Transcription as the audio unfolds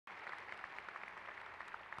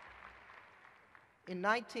In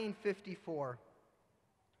 1954,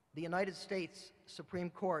 the United States Supreme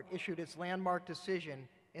Court issued its landmark decision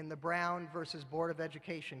in the Brown versus Board of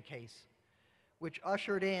Education case, which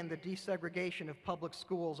ushered in the desegregation of public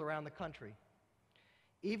schools around the country.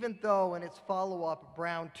 Even though in its follow-up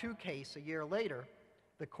Brown 2 case a year later,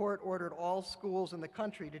 the court ordered all schools in the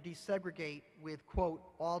country to desegregate with, quote,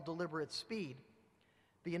 all deliberate speed,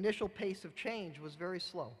 the initial pace of change was very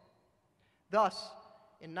slow. Thus,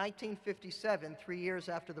 in 1957, 3 years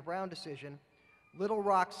after the Brown decision, Little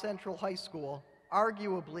Rock Central High School,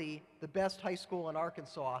 arguably the best high school in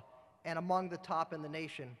Arkansas and among the top in the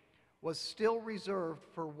nation, was still reserved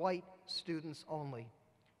for white students only,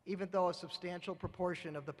 even though a substantial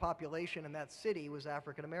proportion of the population in that city was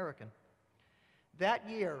African American. That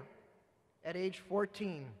year, at age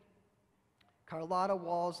 14, Carlotta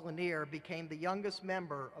LaNier became the youngest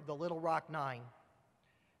member of the Little Rock Nine,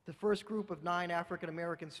 the first group of 9 African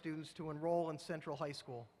American students to enroll in Central High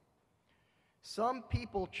School. Some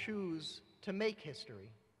people choose to make history.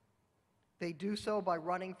 They do so by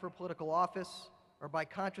running for political office or by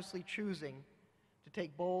consciously choosing to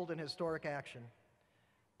take bold and historic action.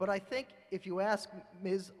 But I think if you ask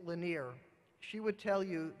Ms. LaNier, she would tell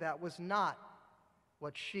you that was not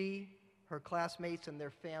what she, her classmates, and their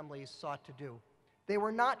families sought to do. They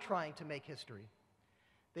were not trying to make history.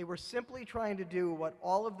 They were simply trying to do what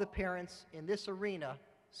all of the parents in this arena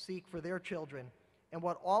seek for their children, and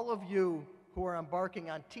what all of you who are embarking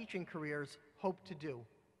on teaching careers hope to do.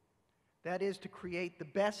 That is to create the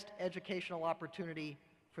best educational opportunity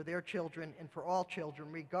for their children and for all children,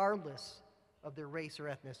 regardless of their race or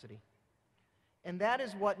ethnicity. And that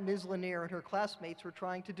is what Ms. LaNier and her classmates were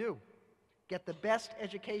trying to do: get the best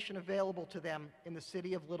education available to them in the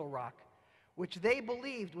city of Little Rock, which they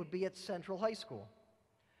believed would be at Central High School.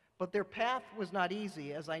 But their path was not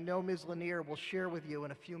easy, as I know Ms. LaNier will share with you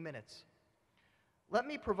in a few minutes. Let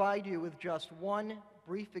me provide you with just one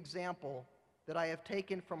brief example that I have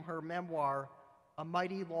taken from her memoir, A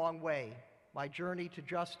Mighty Long Way, My Journey to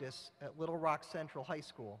Justice at Little Rock Central High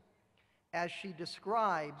School, as she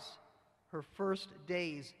describes her first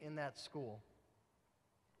days in that school.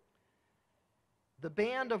 The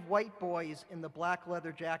band of white boys in the black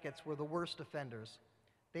leather jackets were the worst offenders.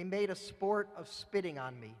 They made a sport of spitting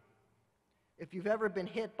on me. If you've ever been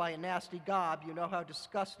hit by a nasty gob, you know how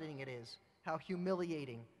disgusting it is, how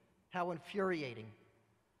humiliating, how infuriating.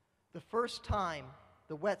 The first time,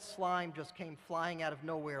 the wet slime just came flying out of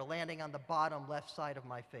nowhere, landing on the bottom left side of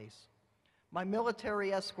my face. My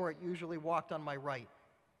military escort usually walked on my right.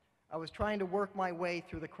 I was trying to work my way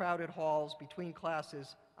through the crowded halls between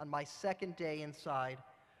classes on my second day inside,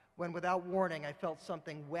 when without warning I felt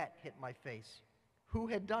something wet hit my face. Who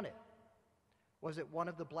had done it? Was it one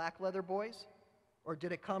of the black leather boys? Or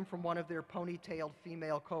did it come from one of their ponytailed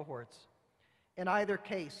female cohorts? In either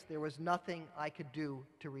case, there was nothing I could do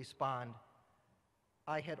to respond.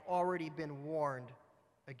 I had already been warned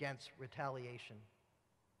against retaliation.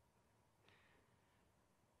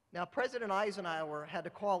 Now, President Eisenhower had to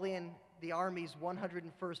call in the Army's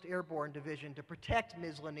 101st Airborne Division to protect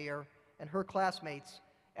Ms. LaNier and her classmates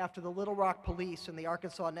after the Little Rock Police and the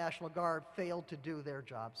Arkansas National Guard failed to do their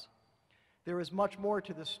jobs. There is much more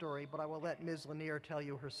to this story, but I will let Ms. LaNier tell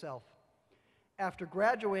you herself. After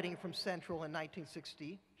graduating from Central in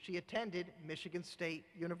 1960, she attended Michigan State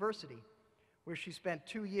University, where she spent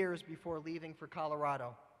 2 years before leaving for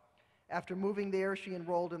Colorado. After moving there, she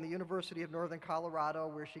enrolled in the University of Northern Colorado,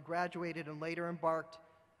 where she graduated and later embarked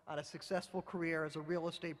on a successful career as a real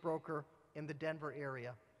estate broker in the Denver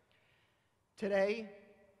area. Today,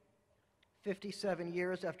 57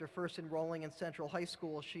 years after first enrolling in Central High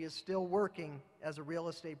School, she is still working as a real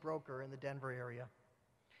estate broker in the Denver area.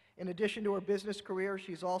 In addition to her business career,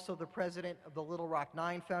 she's also the president of the Little Rock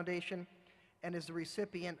Nine Foundation and is the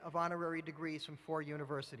recipient of honorary degrees from 4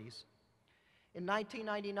 universities. In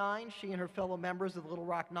 1999, she and her fellow members of the Little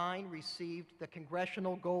Rock Nine received the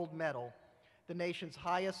Congressional Gold Medal, the nation's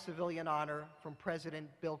highest civilian honor, from President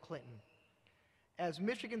Bill Clinton. As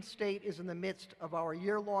Michigan State is in the midst of our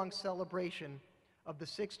year-long celebration of the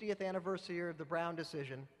 60th anniversary of the Brown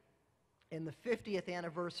decision and the 50th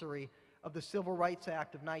anniversary of the Civil Rights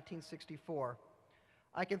Act of 1964,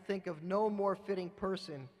 I can think of no more fitting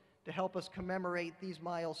person to help us commemorate these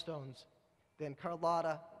milestones than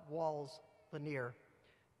Carlotta LaNier.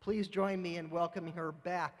 Please join me in welcoming her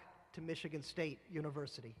back to Michigan State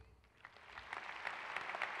University.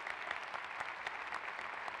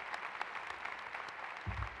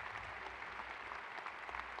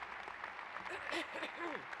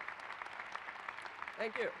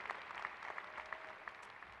 Thank you.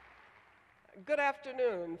 Good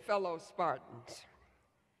afternoon, fellow Spartans.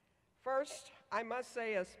 First, I must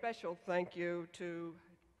say a special thank you to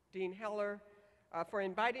Dean Heller for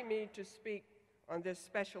inviting me to speak on this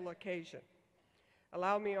special occasion.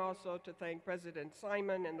 Allow me also to thank President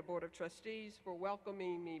Simon and the Board of Trustees for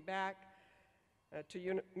welcoming me back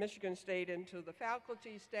to Michigan State, and to the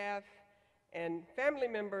faculty, staff, and family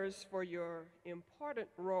members for your important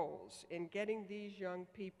roles in getting these young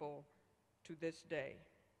people to this day.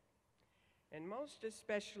 And most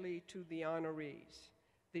especially to the honorees,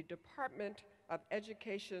 the Department of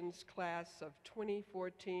Education's class of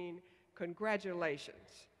 2014,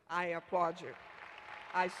 congratulations. I applaud you.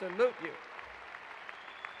 I salute you.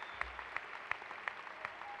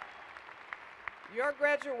 Your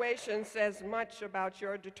graduation says much about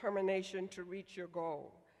your determination to reach your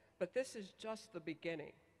goal, but this is just the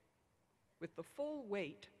beginning. With the full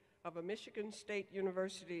weight of a Michigan State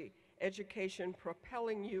University education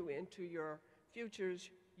propelling you into your futures,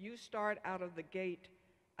 you start out of the gate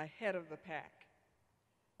ahead of the pack.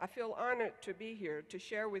 I feel honored to be here to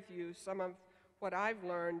share with you some of what I've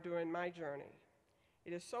learned during my journey.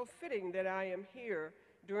 It is so fitting that I am here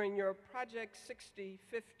during your Project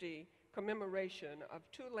 6050 commemoration of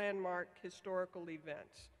two landmark historical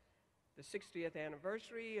events: the 60th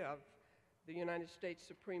anniversary of the United States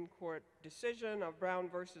Supreme Court decision of Brown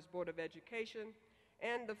versus Board of Education,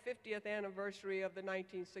 and the 50th anniversary of the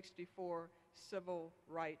 1964 Civil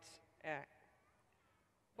Rights Act.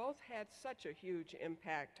 Both had such a huge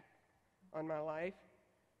impact on my life,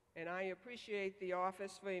 and I appreciate the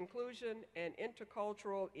Office for Inclusion and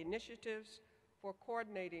Intercultural Initiatives for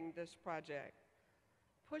coordinating this project,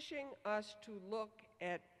 pushing us to look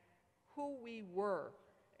at who we were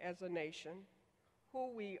as a nation,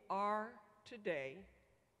 who we are today,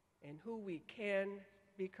 and who we can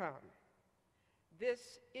become.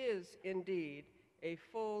 This is indeed a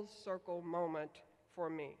full circle moment for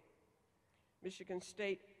me. Michigan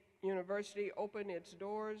State University opened its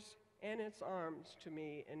doors and its arms to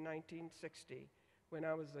me in 1960 when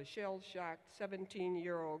I was a shell-shocked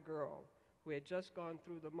 17-year-old girl who had just gone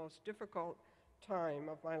through the most difficult time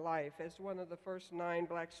of my life as one of the first 9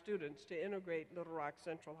 black students to integrate Little Rock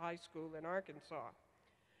Central High School in Arkansas.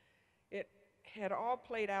 It had all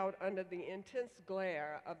played out under the intense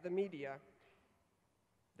glare of the media.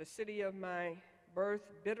 The city of my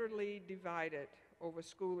birth bitterly divided over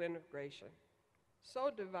school integration.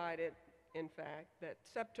 So divided, in fact, that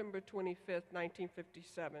September 25th,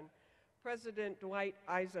 1957, President Dwight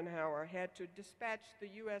Eisenhower had to dispatch the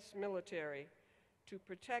U.S. military to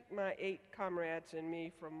protect my 8 comrades and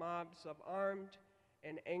me from mobs of armed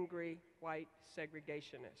and angry white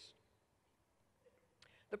segregationists.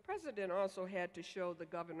 The president also had to show the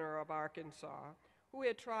governor of Arkansas, who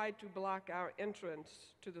had tried to block our entrance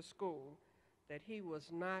to the school, that he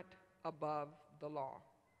was not above the law.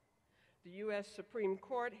 The U.S. Supreme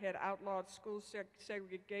Court had outlawed school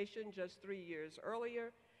segregation just 3 years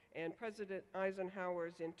earlier, and President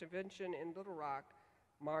Eisenhower's intervention in Little Rock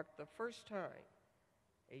marked the first time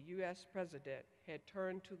a U.S. president had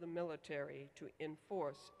turned to the military to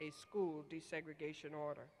enforce a school desegregation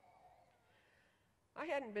order. I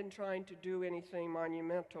hadn't been trying to do anything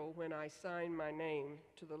monumental when I signed my name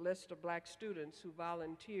to the list of black students who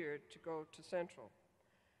volunteered to go to Central.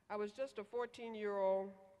 I was just a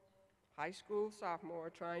 14-year-old high school sophomore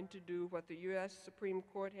trying to do what the U.S. Supreme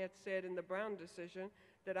Court had said in the Brown decision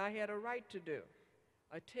that I had a right to do: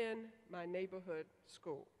 attend my neighborhood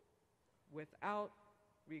school without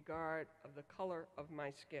regard of the color of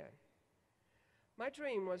my skin. My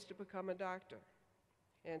dream was to become a doctor,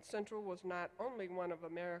 and Central was not only one of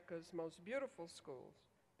America's most beautiful schools,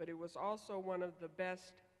 but it was also one of the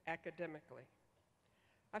best academically.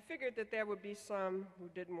 I figured that there would be some who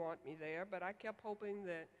didn't want me there, but I kept hoping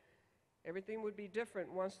that everything would be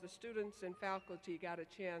different once the students and faculty got a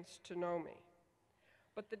chance to know me.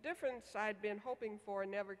 But the difference I'd been hoping for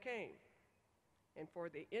never came. And for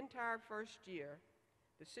the entire first year,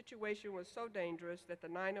 the situation was so dangerous that the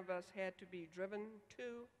 9 of us had to be driven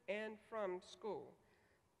to and from school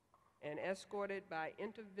and escorted by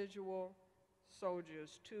individual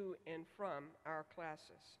soldiers to and from our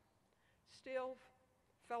classes. Still,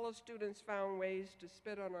 fellow students found ways to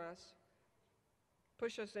spit on us,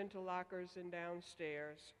 push us into lockers and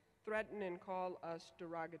downstairs, threaten and call us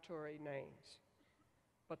derogatory names.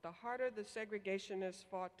 But the harder the segregationists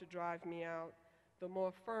fought to drive me out, the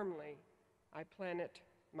more firmly I planted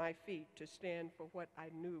my feet to stand for what I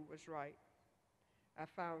knew was right. I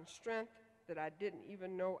found strength that I didn't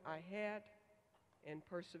even know I had and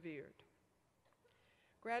persevered.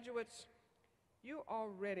 Graduates, you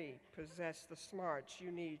already possess the smarts you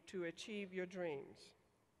need to achieve your dreams,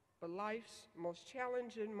 but life's most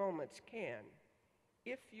challenging moments can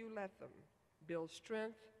if you let them, build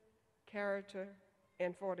strength, character,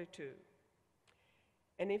 and fortitude.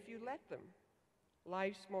 And if you let them,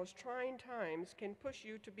 life's most trying times can push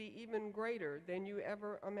you to be even greater than you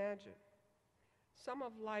ever imagined. Some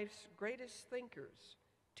of life's greatest thinkers,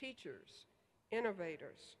 teachers,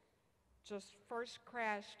 innovators just first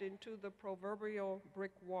crashed into the proverbial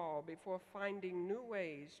brick wall before finding new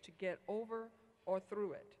ways to get over or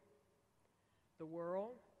through it. The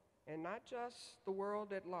world, and not just the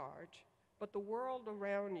world at large, but the world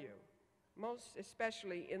around you, most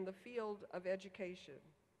especially in the field of education,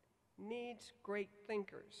 needs great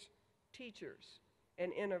thinkers, teachers,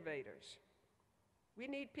 and innovators. We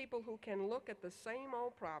need people who can look at the same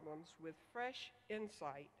old problems with fresh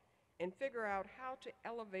insight and figure out how to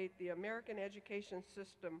elevate the American education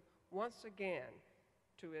system once again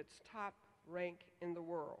to its top rank in the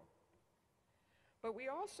world. But we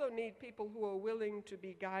also need people who are willing to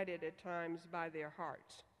be guided at times by their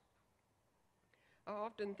hearts. I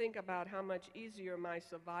often think about how much easier my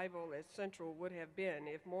survival at Central would have been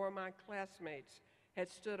if more of my classmates had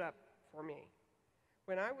stood up for me.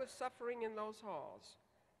 When I was suffering in those halls,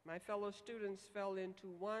 my fellow students fell into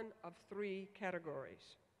one of three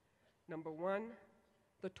categories. Number one,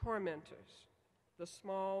 the tormentors, the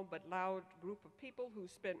small but loud group of people who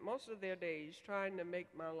spent most of their days trying to make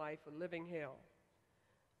my life a living hell.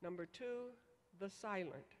 Number two, the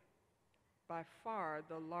silent, by far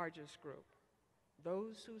the largest group,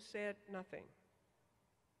 those who said nothing,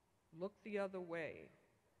 looked the other way,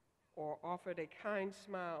 or offered a kind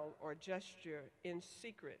smile or gesture in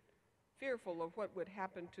secret, fearful of what would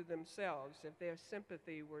happen to themselves if their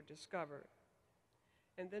sympathy were discovered.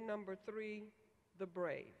 And then number three, the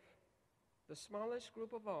brave, the smallest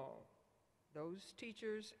group of all, those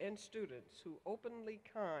teachers and students who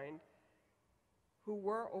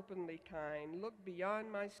were openly kind, looked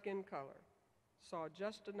beyond my skin color, saw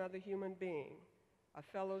just another human being, a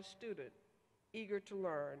fellow student, eager to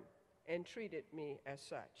learn, and treated me as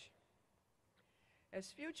such.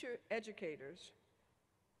 As future educators,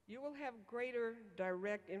 you will have greater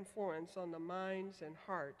direct influence on the minds and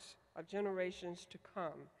hearts of generations to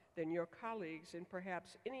come than your colleagues in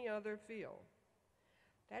perhaps any other field.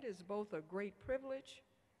 That is both a great privilege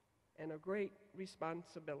and a great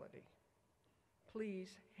responsibility. Please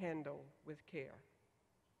handle with care.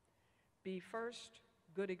 Be first,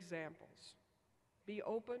 good examples. Be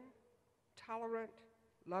open, tolerant,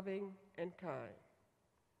 loving, and kind.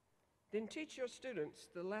 Then teach your students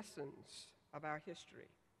the lessons of our history,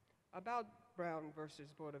 about Brown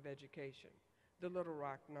versus Board of Education, the Little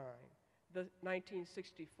Rock Nine, the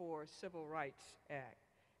 1964 Civil Rights Act,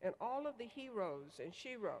 and all of the heroes and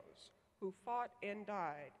sheroes who fought and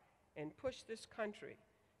died and pushed this country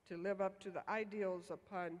to live up to the ideals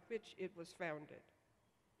upon which it was founded.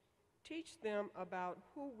 Teach them about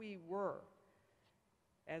who we were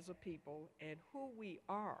as a people and who we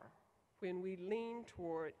are when we lean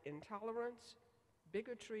toward intolerance,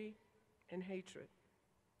 bigotry, and hatred.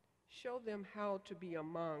 Show them how to be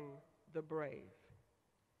among the brave.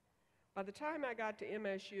 By the time I got to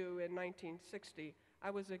MSU in 1960,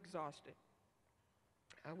 I was exhausted.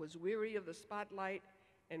 I was weary of the spotlight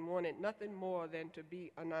and wanted nothing more than to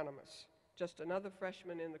be anonymous, just another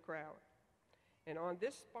freshman in the crowd. And on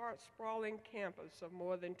this sprawling campus of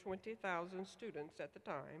more than 20,000 students at the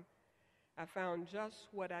time, I found just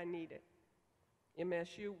what I needed.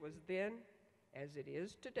 MSU was then, as it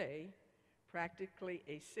is today, practically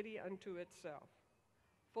a city unto itself,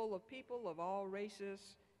 full of people of all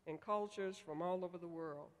races and cultures from all over the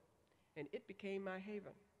world, and it became my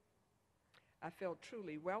haven. I felt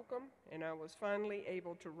truly welcome, and I was finally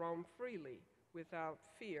able to roam freely without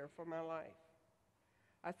fear for my life.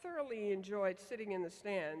 I thoroughly enjoyed sitting in the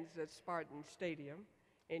stands at Spartan Stadium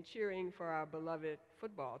and cheering for our beloved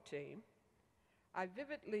football team. I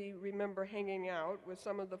vividly remember hanging out with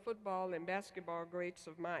some of the football and basketball greats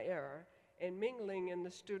of my era and mingling in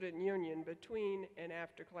the student union between and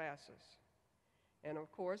after classes. And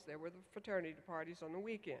of course, there were the fraternity parties on the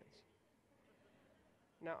weekends.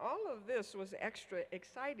 Now, all of this was extra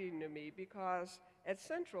exciting to me because at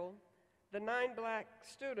Central, the 9 black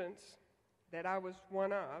students that I was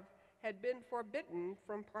one of had been forbidden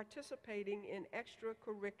from participating in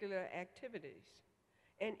extracurricular activities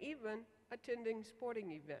and even attending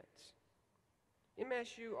sporting events.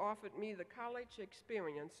 MSU offered me the college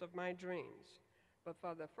experience of my dreams, but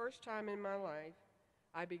for the first time in my life,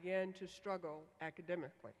 I began to struggle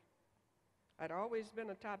academically. I'd always been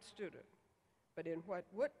a top student, but in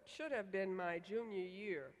what should have been my junior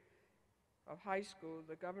year of high school,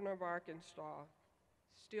 the governor of Arkansas,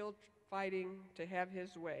 still fighting to have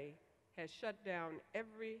his way, has shut down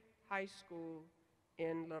every high school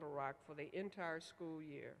in Little Rock for the entire school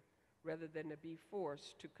year rather than to be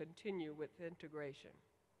forced to continue with integration.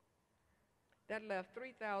 That left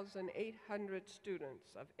 3,800 students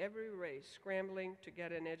of every race scrambling to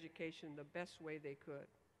get an education the best way they could.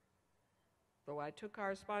 Though I took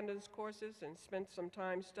correspondence courses and spent some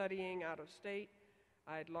time studying out of state,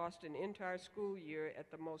 I had lost an entire school year at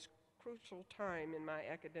the most crucial time in my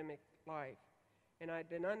academic life, and I'd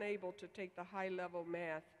been unable to take the high-level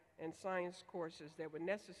math and science courses that were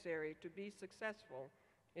necessary to be successful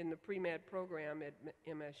in the pre-med program at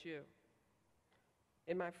MSU.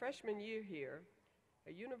 In my freshman year here,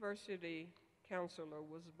 a university counselor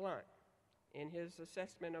was blunt in his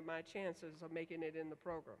assessment of my chances of making it in the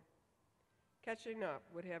program. Catching up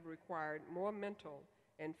would have required more mental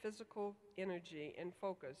and physical energy and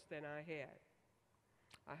focus than I had.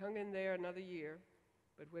 I hung in there another year,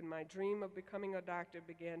 but when my dream of becoming a doctor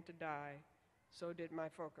began to die, so did my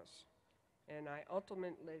focus, and I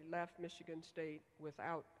ultimately left Michigan State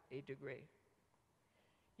without a degree.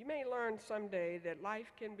 You may learn someday that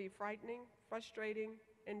life can be frightening, frustrating,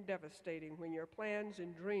 and devastating when your plans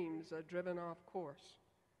and dreams are driven off course.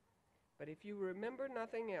 But if you remember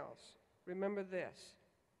nothing else, remember this: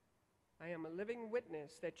 I am a living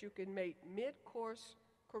witness that you can make mid-course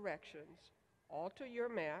corrections, alter your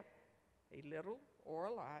map, a little or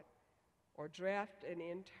a lot, or draft an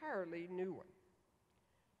entirely new one.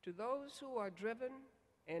 To those who are driven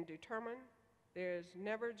and determined, there is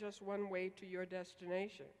never just one way to your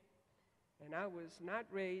destination, and I was not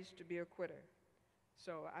raised to be a quitter.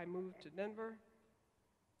 So I moved to Denver,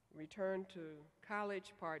 returned to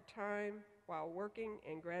college part-time while working,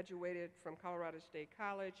 and graduated from Colorado State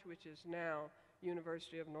College, which is now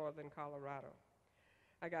University of Northern Colorado.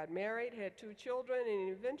 I got married, had 2 children, and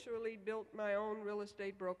eventually built my own real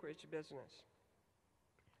estate brokerage business.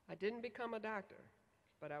 I didn't become a doctor,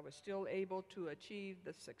 but I was still able to achieve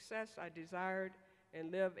the success I desired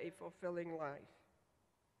and live a fulfilling life.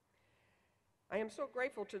 I am so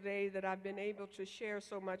grateful today that I've been able to share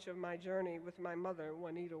so much of my journey with my mother,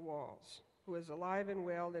 Juanita Walls, who is alive and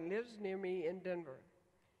well and lives near me in Denver.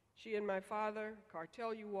 She and my father,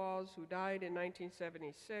 Cartel Walls, who died in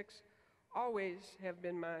 1976, always have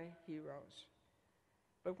been my heroes.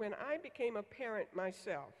 But when I became a parent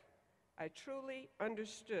myself, I truly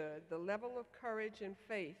understood the level of courage and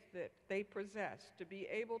faith that they possessed to be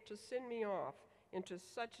able to send me off into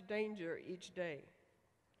such danger each day.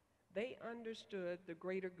 They understood the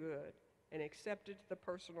greater good and accepted the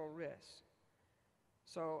personal risks.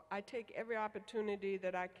 So I take every opportunity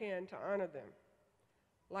that I can to honor them.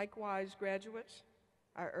 Likewise, graduates,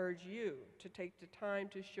 I urge you to take the time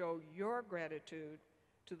to show your gratitude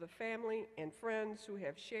to the family and friends who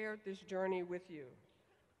have shared this journey with you,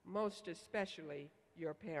 most especially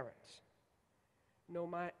your parents. No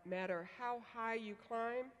matter how high you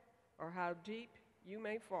climb or how deep you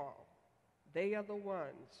may fall, they are the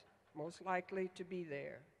ones most likely to be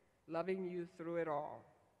there, loving you through it all.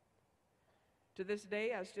 To this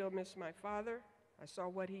day, I still miss my father. I saw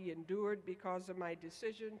what he endured because of my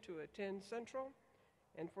decision to attend Central,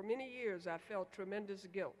 and for many years I felt tremendous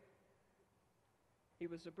guilt. He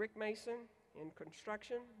was a brick mason in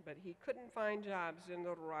construction, but he couldn't find jobs in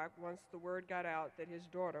Little Rock once the word got out that his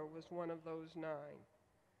daughter was one of those 9.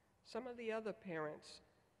 Some of the other parents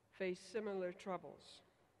faced similar troubles.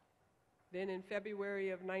 Then in February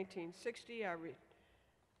of 1960, I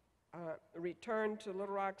returned to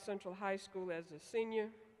Little Rock Central High School as a senior,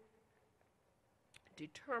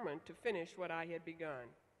 determined to finish what I had begun.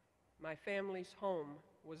 My family's home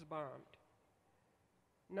was bombed.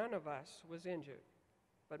 None of us was injured,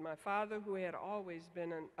 but my father, who had always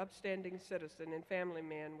been an upstanding citizen and family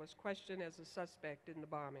man, was questioned as a suspect in the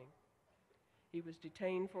bombing. He was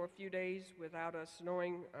detained for a few days without us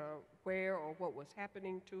knowing where or what was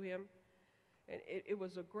happening to him. And it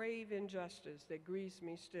was a grave injustice that grieves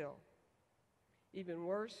me still. Even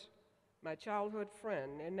worse, my childhood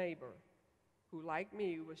friend and neighbor, who like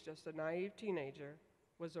me was just a naive teenager,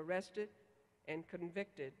 was arrested and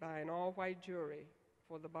convicted by an all-white jury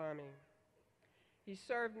for the bombing. He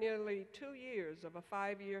served nearly 2 years of a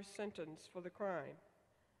 5-year sentence for the crime,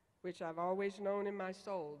 which I've always known in my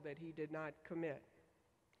soul that he did not commit.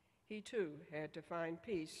 He too had to find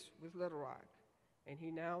peace with Little Rock, and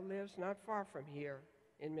he now lives not far from here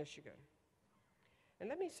in Michigan. And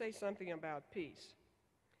let me say something about peace.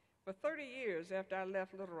 For 30 years after I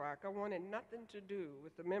left Little Rock, I wanted nothing to do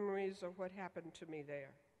with the memories of what happened to me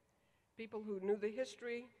there. People who knew the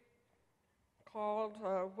history called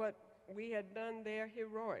what we had done there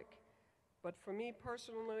heroic. But for me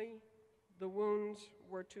personally, the wounds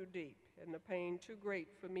were too deep and the pain too great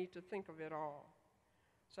for me to think of it all.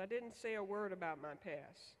 So I didn't say a word about my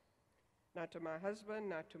past. Not to my husband,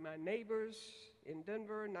 not to my neighbors in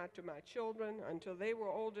Denver, not to my children, until they were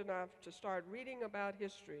old enough to start reading about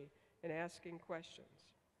history and asking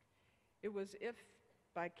questions. It was if,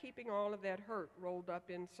 by keeping all of that hurt rolled up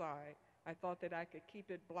inside, I thought that I could keep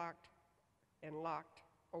it blocked and locked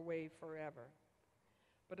away forever.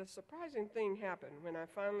 But a surprising thing happened when I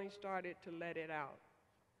finally started to let it out,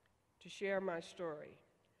 to share my story.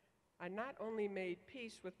 I not only made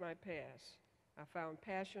peace with my past, I found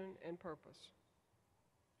passion and purpose.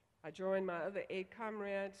 I joined my other 8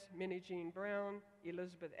 comrades, Minnie Jean Brown,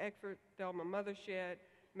 Elizabeth Eckford, Thelma Mothershed,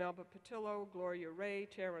 Melba Patillo, Gloria Ray,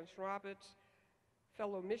 Terrence Roberts,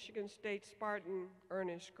 fellow Michigan State Spartan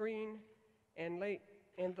Ernest Green, and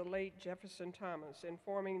the late Jefferson Thomas in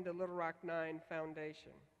forming the Little Rock 9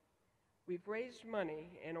 Foundation. We've raised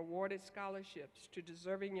money and awarded scholarships to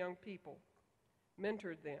deserving young people,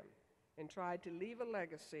 mentored them, and tried to leave a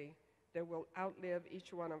legacy that will outlive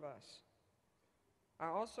each one of us. I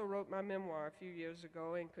also wrote my memoir a few years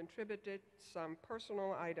ago and contributed some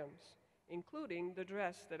personal items, including the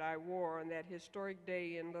dress that I wore on that historic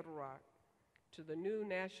day in Little Rock, to the new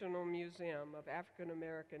National Museum of African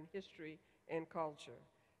American History and Culture,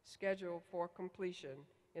 scheduled for completion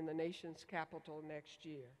in the nation's capital next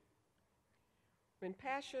year. When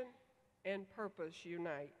passion and purpose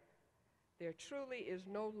unite, there truly is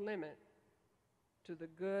no limit to the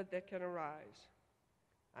good that can arise.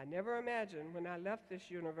 I never imagined when I left this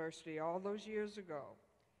university all those years ago,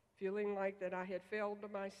 feeling like that I had failed to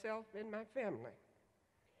myself and my family,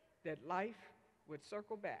 that life would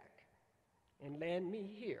circle back and land me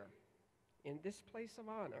here in this place of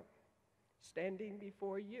honor, standing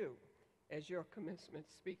before you as your commencement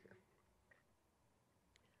speaker.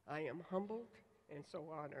 I am humbled and so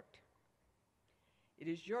honored. It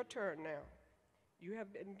is your turn now. You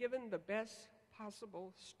have been given the best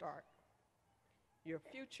possible start. Your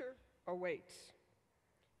future awaits.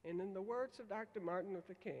 And in the words of Dr. Martin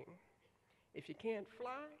Luther King, if you can't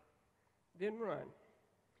fly, then run.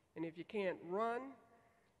 And if you can't run,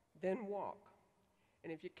 then walk.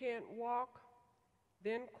 And if you can't walk,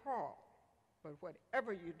 then crawl. But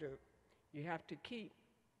whatever you do, you have to keep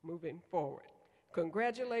moving forward.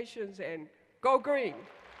 Congratulations and go green.